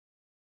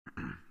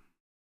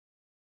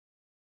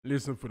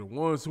Listen, for the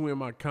ones who in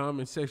my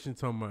comment section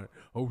talking about,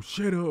 oh,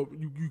 shut up,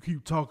 you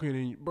keep talking,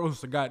 and bro,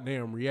 it's a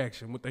goddamn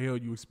reaction. What the hell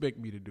you expect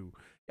me to do?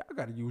 Y'all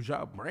gotta use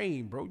y'all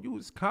brain, bro.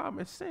 Use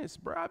common sense,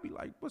 bro. I be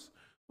like, what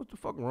the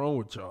fuck wrong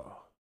with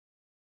y'all?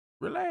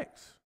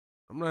 Relax.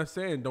 I'm not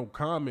saying don't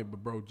comment,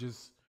 but bro,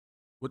 just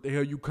what the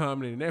hell you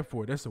commenting that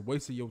for? That's a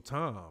waste of your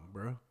time,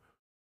 bro.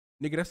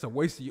 Nigga, that's a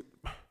waste of your.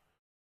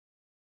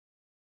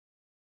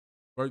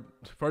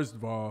 First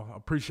of all, I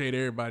appreciate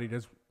everybody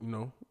that's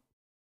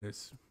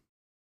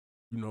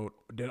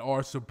that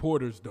are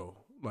supporters though.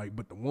 Like,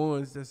 but the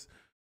ones that's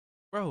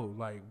bro,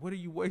 like, what are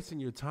you wasting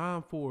your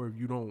time for if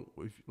you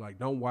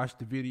don't watch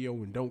the video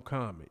and don't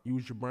comment?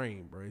 Use your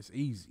brain, bro. It's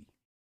easy.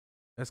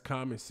 That's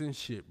common sense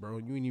shit, bro.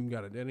 You ain't even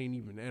that ain't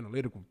even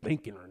analytical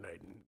thinking or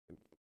nothing.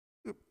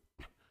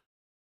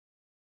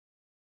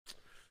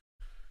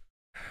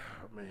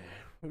 Oh, man,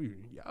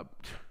 y'all,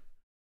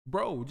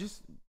 bro,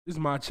 this is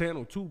my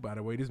channel too, by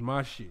the way. This is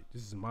my shit.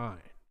 This is mine.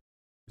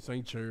 This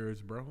ain't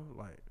yours, bro.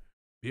 Like,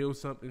 build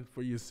something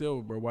for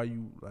yourself, bro. Why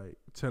you like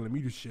telling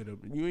me to shut up?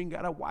 You ain't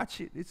gotta watch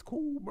it. It's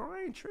cool, bro.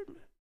 I ain't tripping.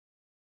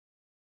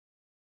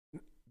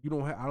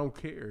 I don't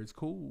care. It's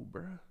cool,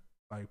 bro.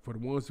 Like, for the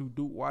ones who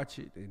do watch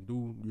it and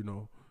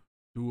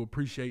do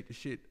appreciate the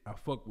shit, I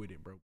fuck with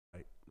it, bro.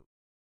 Like,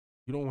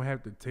 you don't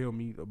have to tell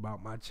me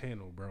about my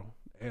channel, bro,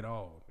 at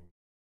all.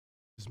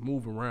 Just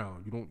move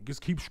around. You don't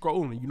just keep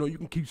scrolling. You know you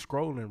can keep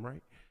scrolling,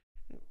 right?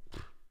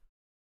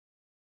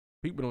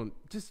 People don't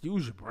just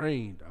use your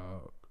brain,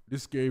 dog.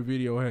 This scary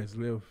video has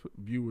left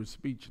viewers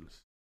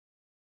speechless.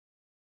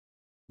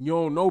 You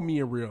don't know me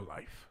in real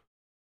life.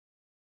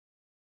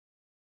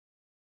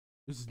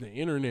 This is the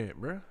internet,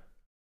 bro.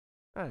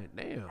 God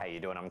damn. How you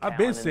doing? I'm I've Callan,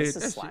 been and said this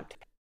that is shit. Slapped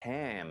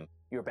Cam.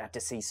 You're about to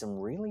see some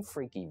really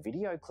freaky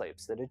video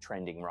clips that are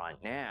trending right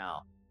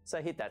now.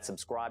 So hit that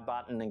subscribe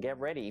button and get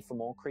ready for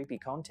more creepy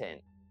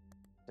content.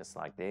 Just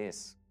like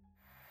this.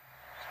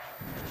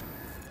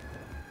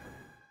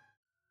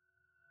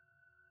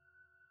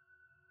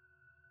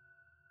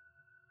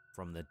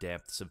 From the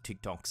depths of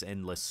TikTok's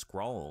endless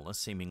scroll, a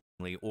seemingly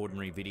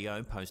ordinary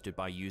video posted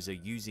by user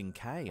Using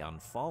K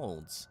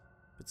unfolds.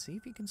 But see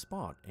if you can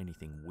spot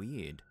anything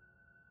weird.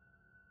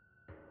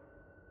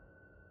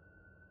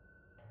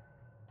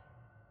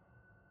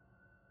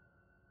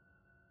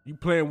 You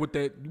playing with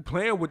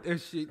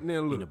that shit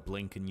now, look. In a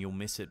blink and you'll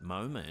miss it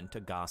moment, a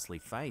ghastly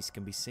face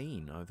can be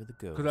seen over the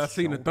girl's Cause I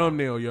seen shoulder. the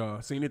thumbnail, y'all.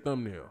 I seen the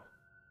thumbnail.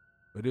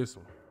 For this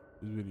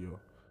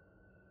video.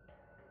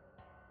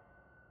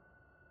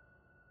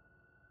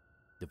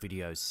 The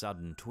video's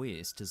sudden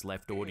twist has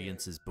left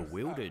audiences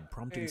bewildered,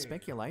 prompting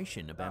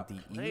speculation about the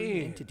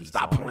eerie entity's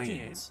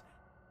origins.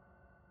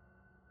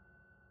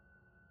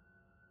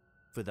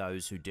 For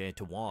those who dare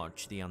to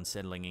watch, the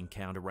unsettling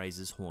encounter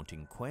raises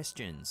haunting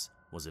questions.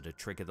 Was it a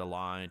trick of the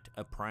light,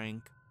 a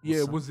prank, or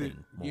something was it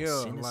more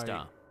sinister?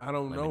 like, I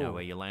don't know. Let me know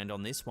where you land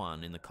on this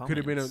one in the comments. Could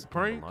have been a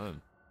prank. Below.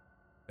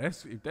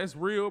 If that's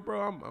real,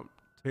 bro, I'm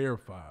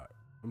terrified.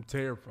 I'm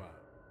terrified.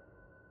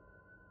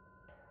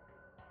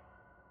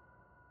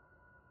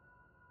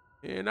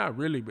 Yeah, not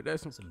really, but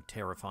that's some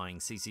terrifying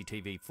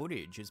CCTV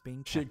footage has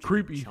been shit captured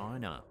creepy. in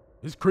China.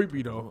 It's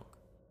creepy though. Look.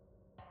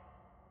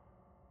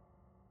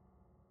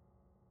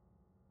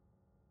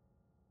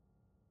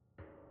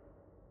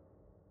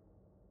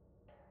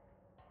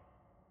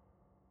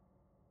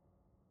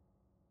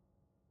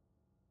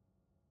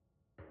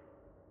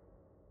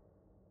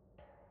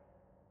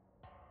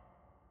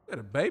 Got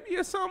a baby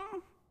or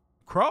something?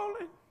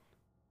 Crawling?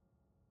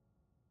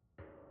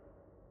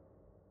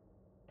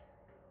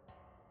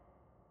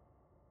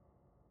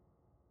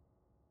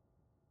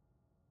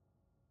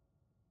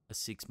 A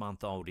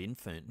 6-month-old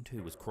infant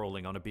who was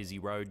crawling on a busy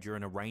road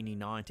during a rainy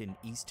night in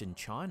eastern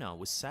China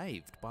was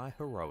saved by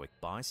heroic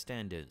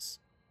bystanders.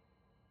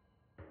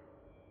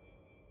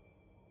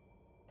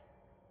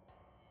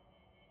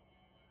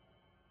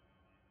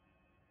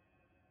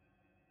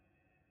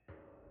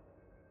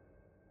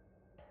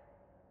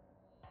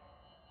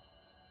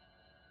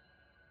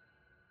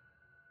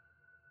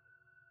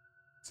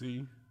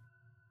 See?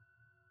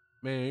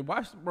 Man,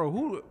 watch,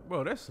 bro.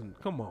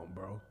 Come on,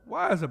 bro.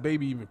 Why is a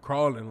baby even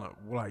crawling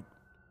like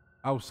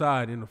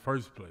outside in the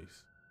first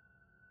place?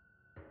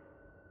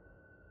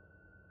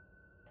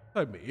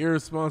 Type of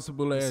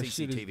irresponsible ass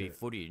shit is CCTV that?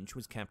 footage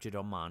was captured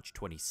on March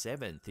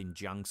 27th in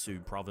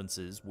Jiangsu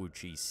Province's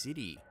Wuxi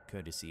City,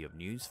 courtesy of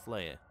News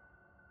Flare.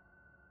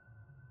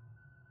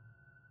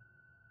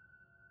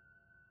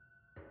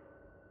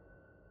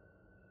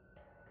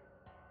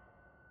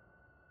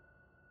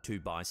 Two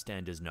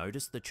bystanders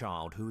noticed the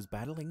child, who was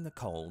battling the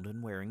cold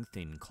and wearing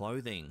thin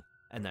clothing,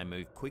 and they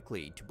moved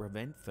quickly to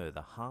prevent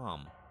further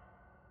harm.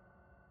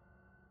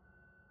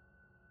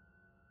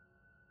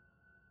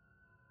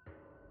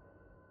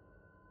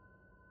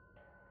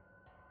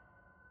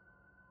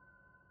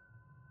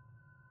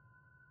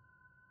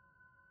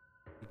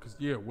 Because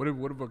what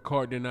if a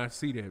car did not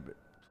see that? But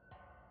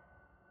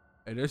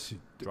hey, that shit.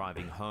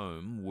 Driving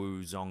home,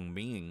 Wu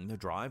Zongming, the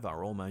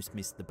driver, almost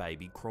missed the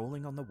baby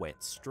crawling on the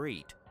wet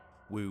street.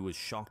 Wu was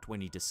shocked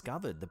when he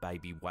discovered the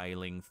baby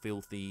wailing,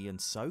 filthy and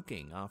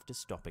soaking after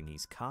stopping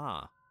his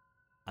car.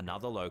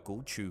 Another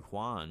local, Chu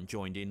Huan,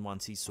 joined in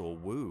once he saw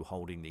Wu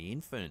holding the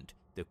infant.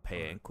 The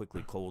pair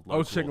quickly called local I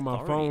was checking my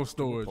phone authorities to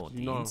storage. report You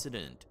the know,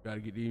 incident.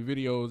 gotta get these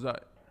videos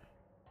out.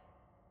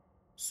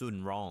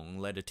 Sun Rong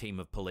led a team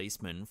of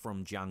policemen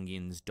from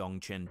Jiangyin's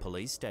Dongchen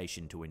police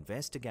station to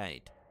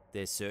investigate.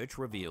 Their search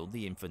revealed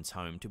the infant's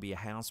home to be a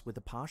house with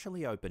a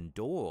partially open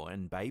door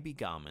and baby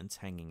garments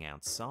hanging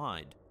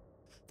outside.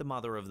 The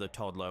mother of the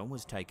toddler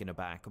was taken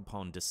aback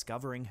upon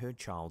discovering her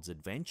child's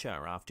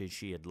adventure after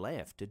she had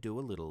left to do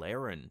a little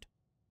errand.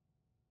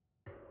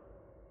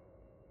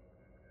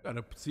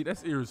 Gotta see,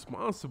 that's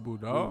irresponsible, Wu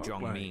dog.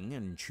 Zhongming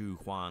and Chu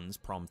Huan's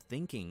prompt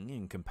thinking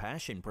and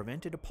compassion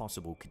prevented a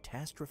possible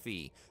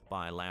catastrophe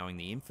by allowing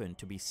the infant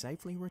to be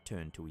safely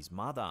returned to his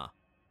mother.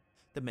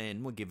 The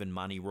men were given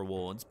money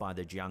rewards by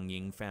the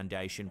Jiangying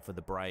Foundation for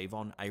the Brave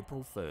on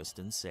April 1st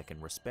and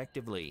 2nd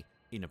respectively,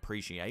 in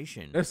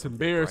appreciation That's of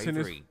their embarrassing.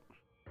 bravery.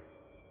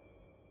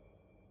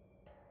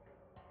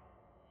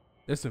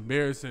 That's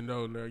embarrassing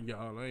though,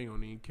 y'all. I ain't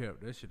gonna even cap.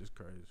 That shit is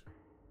crazy.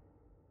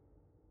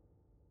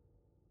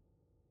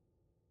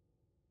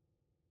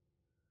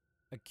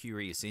 A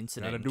curious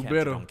incident do captured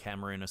better. on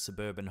camera in a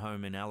suburban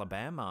home in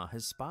Alabama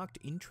has sparked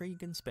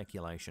intrigue and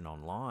speculation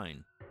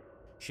online.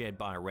 Shared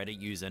by a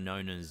Reddit user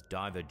known as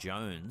Diver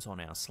Jones on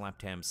our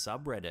Slaptam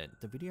subreddit,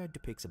 the video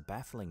depicts a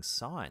baffling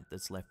sight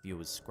that's left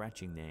viewers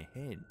scratching their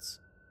heads.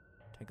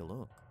 Take a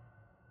look.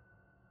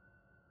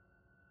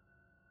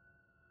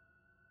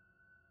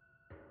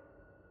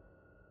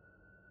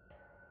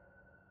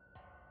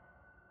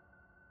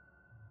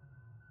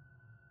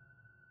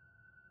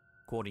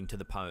 According to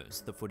the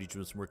Post, the footage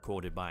was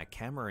recorded by a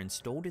camera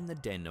installed in the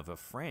den of a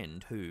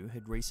friend who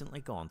had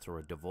recently gone through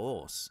a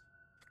divorce.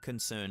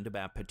 Concerned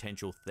about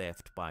potential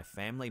theft by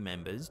family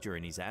members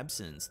during his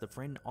absence, the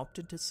friend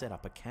opted to set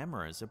up a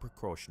camera as a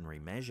precautionary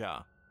measure.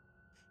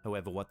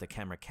 However, what the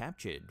camera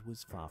captured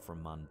was far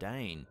from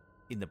mundane.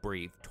 In the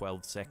brief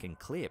 12-second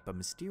clip, a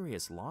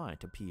mysterious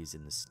light appears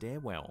in the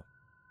stairwell.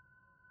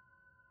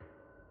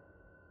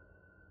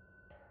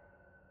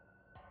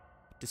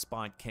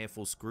 Despite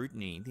careful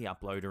scrutiny, the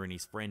uploader and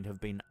his friend have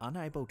been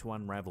unable to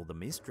unravel the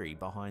mystery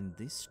behind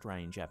this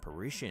strange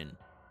apparition.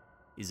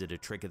 Is it a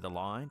trick of the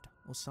light,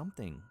 or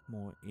something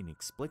more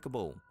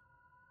inexplicable?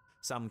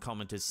 Some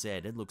commenters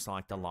said it looks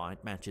like the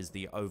light matches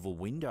the oval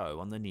window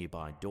on the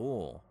nearby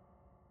door.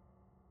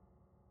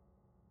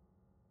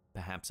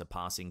 Perhaps a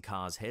passing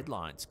car's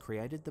headlights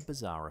created the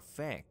bizarre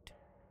effect.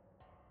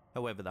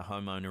 However, the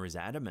homeowner is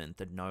adamant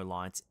that no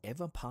lights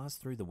ever pass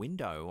through the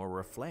window or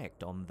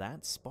reflect on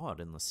that spot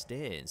in the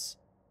stairs.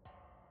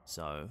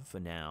 So, for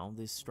now,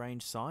 this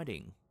strange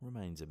sighting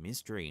remains a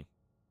mystery.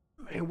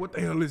 Man, what the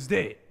hell is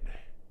that?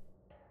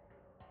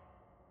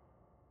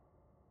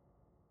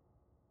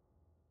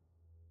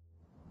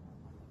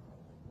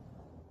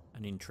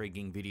 An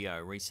intriguing video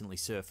recently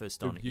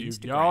surfaced on If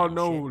Instagram. y'all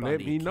know, shared by let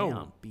the me know.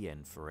 account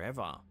BN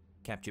Forever.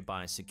 Captured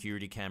by a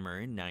security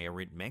camera in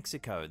Nayarit,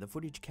 Mexico, the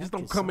footage captures Just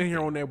don't come in here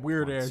on that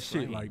weird quite ass shit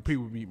strange. like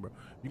people be, bro.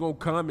 You gonna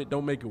comment,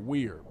 don't make it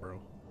weird,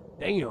 bro.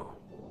 Damn.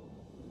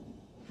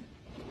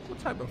 What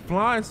type of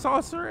flying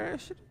saucer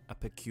ass shit? A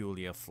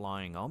peculiar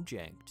flying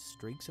object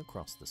streaks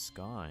across the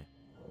sky.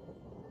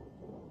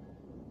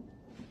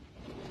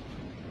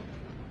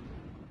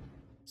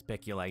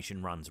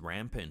 Speculation runs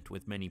rampant,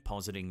 with many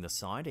positing the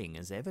sighting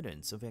as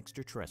evidence of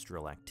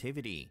extraterrestrial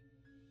activity.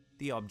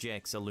 The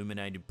object's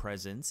illuminated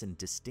presence and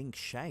distinct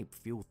shape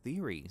fuel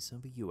theories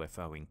of a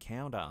UFO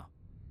encounter.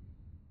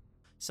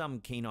 Some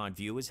keen-eyed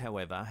viewers,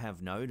 however,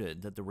 have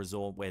noted that the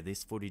resort where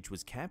this footage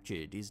was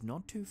captured is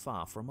not too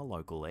far from a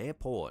local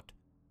airport.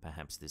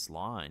 Perhaps this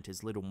light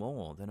is little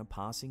more than a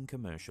passing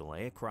commercial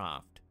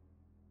aircraft.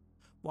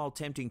 While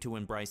tempting to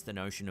embrace the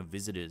notion of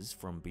visitors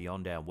from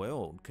beyond our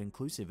world,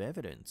 conclusive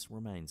evidence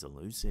remains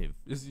elusive.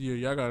 This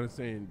y'all gotta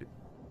understand.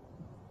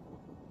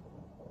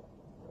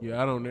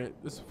 Yeah, I don't know.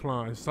 This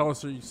flying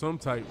saucer, some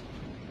type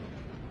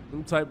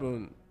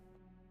of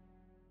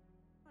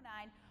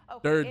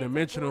third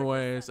dimensional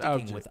ass Sticking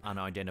object. with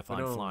unidentified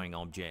But, flying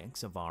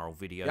objects, a viral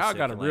video y'all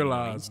gotta circulating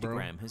realize, on bro.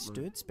 Instagram has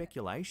stirred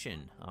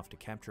speculation after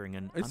capturing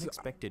an It's-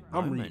 unexpected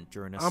I'm moment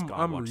during a I'm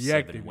Skywatch 7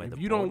 reactive. weather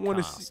If you don't want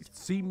to broadcast.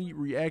 see me The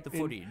reacting,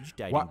 footage,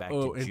 dating back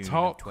to and June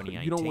talk, of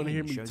 2018, you don't want to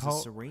hear me shows a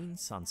talk, serene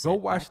sunset go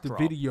watch the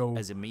backdrop video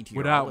as a without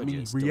me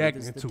meteorologist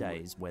reacting delivers to the it.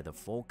 day's weather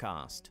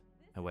forecast.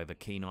 However,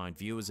 keen-eyed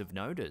viewers have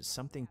noticed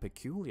something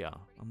peculiar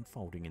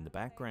unfolding in the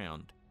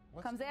background.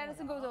 Comes at us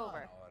and goes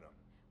over.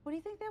 What do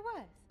you think that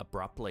was?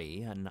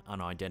 Abruptly, an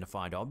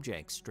unidentified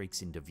object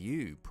streaks into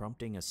view,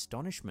 prompting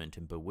astonishment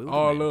and All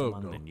bewilderment up,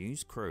 among though. the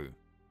news crew.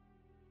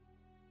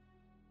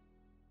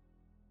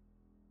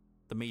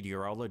 The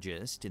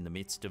meteorologist, in the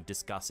midst of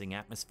discussing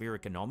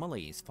atmospheric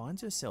anomalies,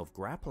 finds herself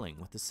grappling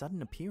with the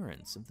sudden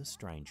appearance of the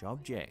strange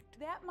object.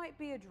 That might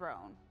be a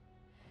drone.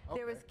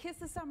 There was Kiss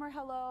the Summer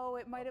Hello.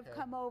 It might have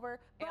come over.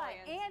 But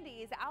Aliens.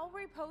 Andy's, I'll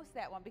repost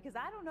that one because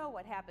I don't know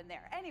what happened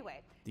there.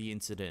 Anyway. The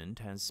incident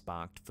has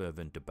sparked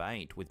fervent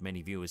debate, with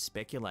many viewers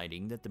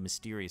speculating that the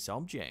mysterious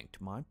object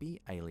might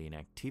be alien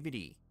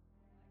activity.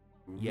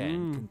 Yet,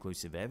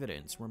 conclusive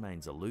evidence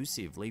remains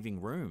elusive,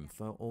 leaving room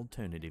for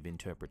alternative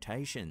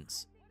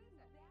interpretations.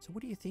 So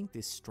what do you think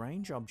this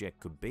strange object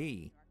could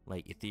be?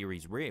 Let your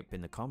theories rip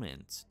in the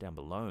comments down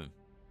below.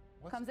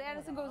 Comes at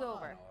us and goes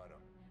over.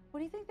 What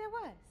do you think that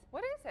was?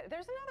 What is it?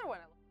 There's another one.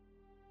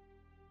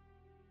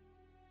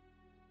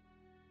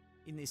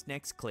 In this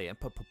next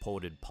clip, a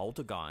purported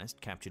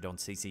poltergeist captured on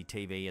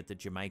CCTV at the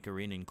Jamaica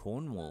Inn in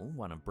Cornwall,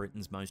 one of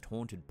Britain's most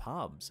haunted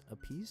pubs,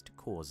 appears to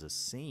cause a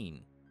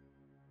scene.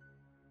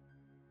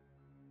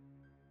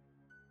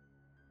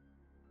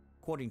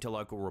 According to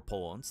local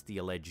reports, the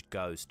alleged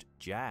ghost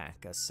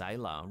Jack, a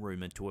sailor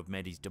rumoured to have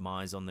met his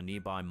demise on the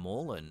nearby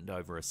moorland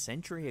over a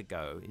century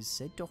ago, is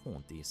said to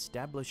haunt the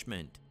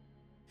establishment.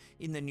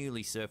 In the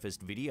newly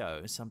surfaced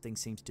video, something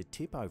seems to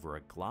tip over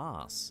a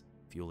glass,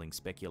 fueling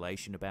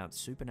speculation about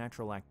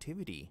supernatural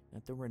activity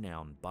at the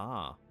renowned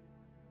bar.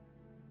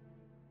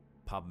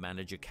 Pub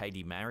manager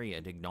K.I.T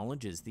Marriott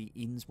acknowledges the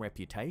inn's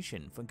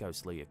reputation for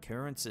ghostly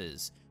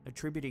occurrences,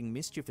 attributing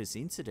mischievous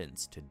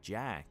incidents to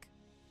Jack.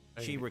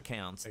 She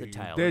recounts the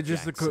tale of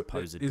Jack's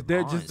supposed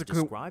demise,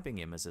 describing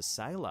him as a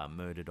sailor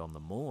murdered on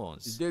the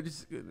moors.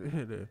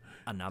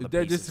 Another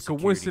piece of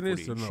security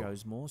footage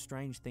shows more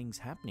strange things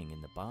happening in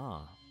the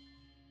bar.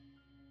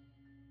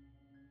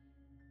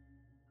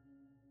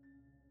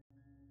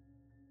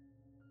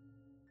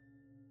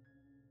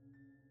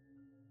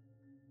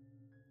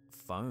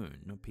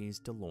 Phone appears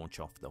to launch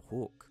off the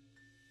hook.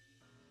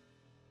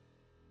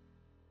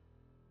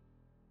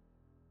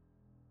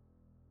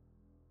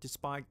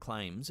 Despite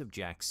claims of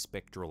Jack's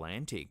spectral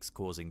antics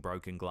causing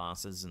broken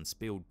glasses and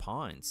spilled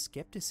pints,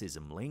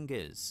 skepticism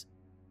lingers.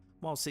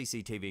 While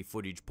CCTV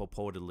footage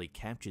purportedly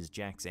captures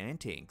Jack's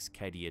antics,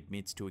 K.I.T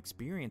admits to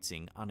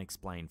experiencing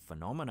unexplained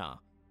phenomena,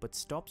 but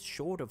stops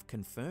short of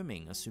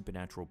confirming a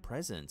supernatural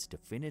presence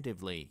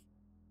definitively.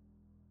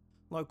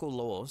 Local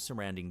lore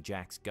surrounding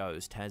Jack's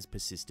ghost has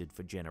persisted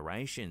for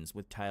generations,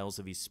 with tales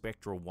of his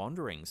spectral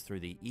wanderings through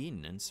the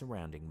inn and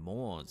surrounding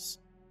moors.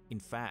 In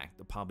fact,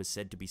 the pub is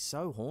said to be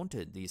so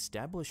haunted the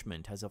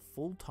establishment has a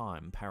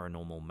full-time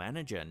paranormal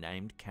manager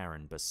named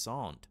Karen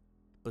Besant.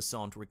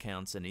 Besant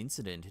recounts an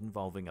incident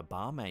involving a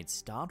barmaid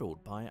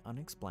startled by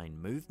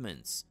unexplained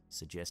movements,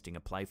 suggesting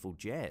a playful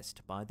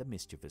jest by the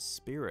mischievous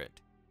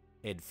spirit.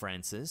 Ed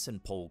Francis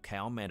and Paul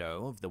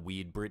Calmeadow of the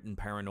Weird Britain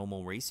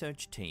Paranormal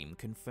Research Team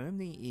confirm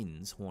the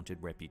inn's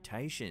haunted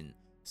reputation,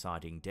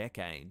 citing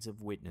decades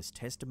of witness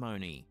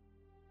testimony.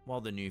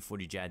 While the new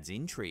footage adds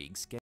intrigue,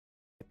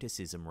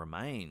 skepticism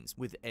remains,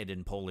 with Ed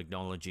and Paul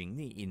acknowledging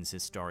the inn's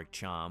historic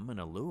charm and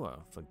allure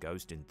for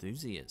ghost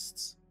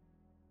enthusiasts.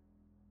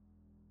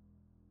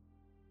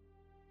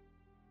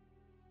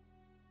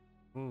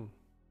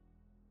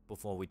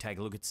 Before we take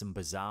a look at some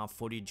bizarre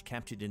footage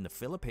captured in the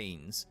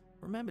Philippines,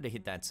 remember to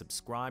hit that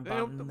subscribe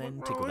button and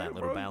then tickle that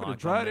little bell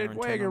icon there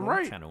and turn on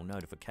all channel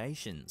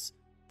notifications.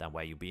 That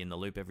way you'll be in the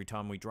loop every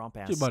time we drop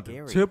our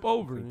scary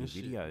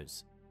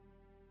videos.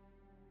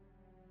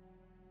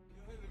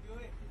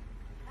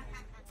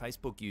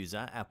 Facebook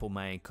user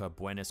Applemay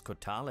Buenas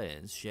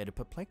Cotales shared a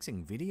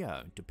perplexing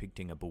video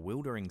depicting a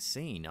bewildering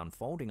scene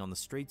unfolding on the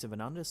streets of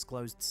an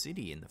undisclosed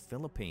city in the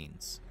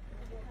Philippines.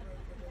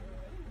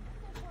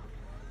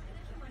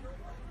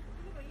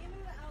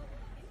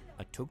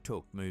 A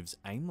tuk-tuk moves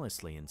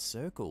aimlessly in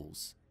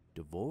circles,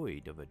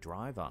 devoid of a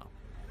driver.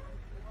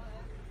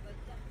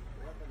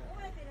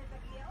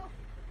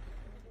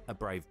 A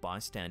brave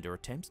bystander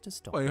attempts to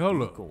stop the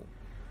vehicle.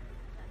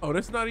 Oh,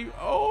 that's not even...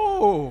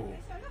 Oh!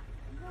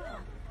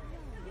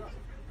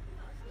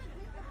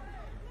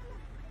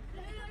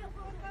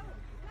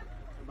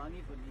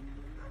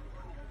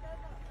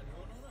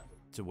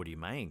 So what do you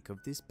make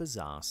of this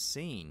bizarre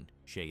scene?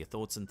 Share your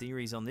thoughts and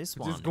theories on this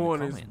one Just in the going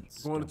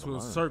comments going into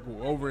a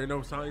circle over and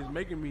over. So he's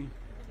making me...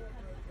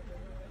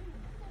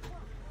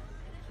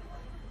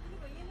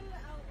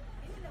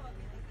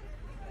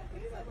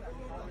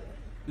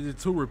 Is it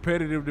too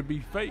repetitive to be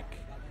fake?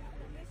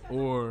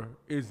 Or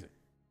is it?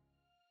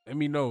 Let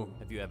me know.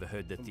 Have you ever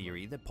heard the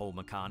theory that Paul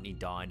McCartney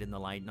died in the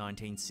late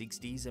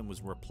 1960s and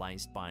was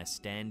replaced by a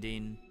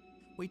stand-in?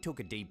 We took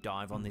a deep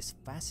dive on this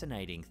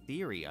fascinating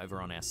theory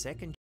over on our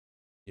second.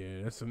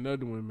 Yeah, that's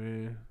another one,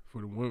 man.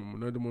 For the one,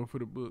 another one for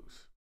the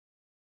books.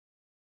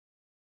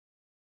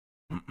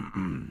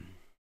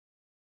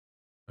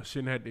 I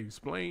shouldn't have to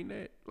explain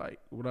that, like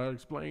what I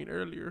explained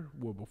earlier.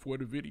 Well, before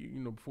the video, you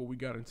know, before we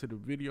got into the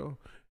video,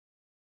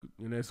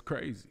 and that's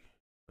crazy.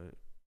 But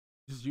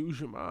just use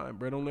your mind,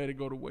 bro. Don't let it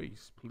go to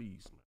waste,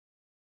 please.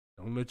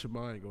 Man. Don't let your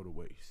mind go to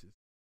waste.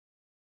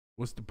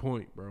 What's the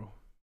point, bro?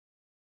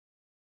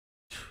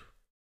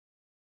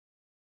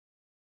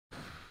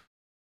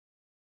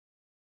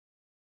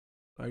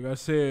 Like I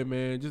said,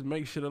 man, just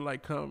make sure to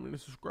like, comment,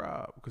 and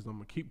subscribe because I'm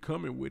gonna keep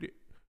coming with it.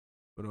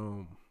 But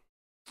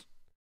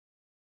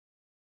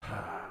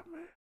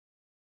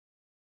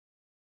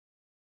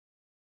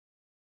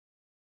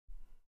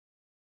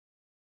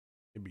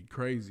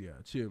crazy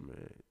out here,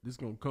 man. This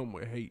gonna come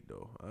with hate,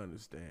 though. I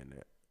understand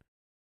that.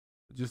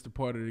 Just a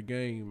part of the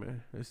game,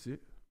 man. That's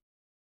it.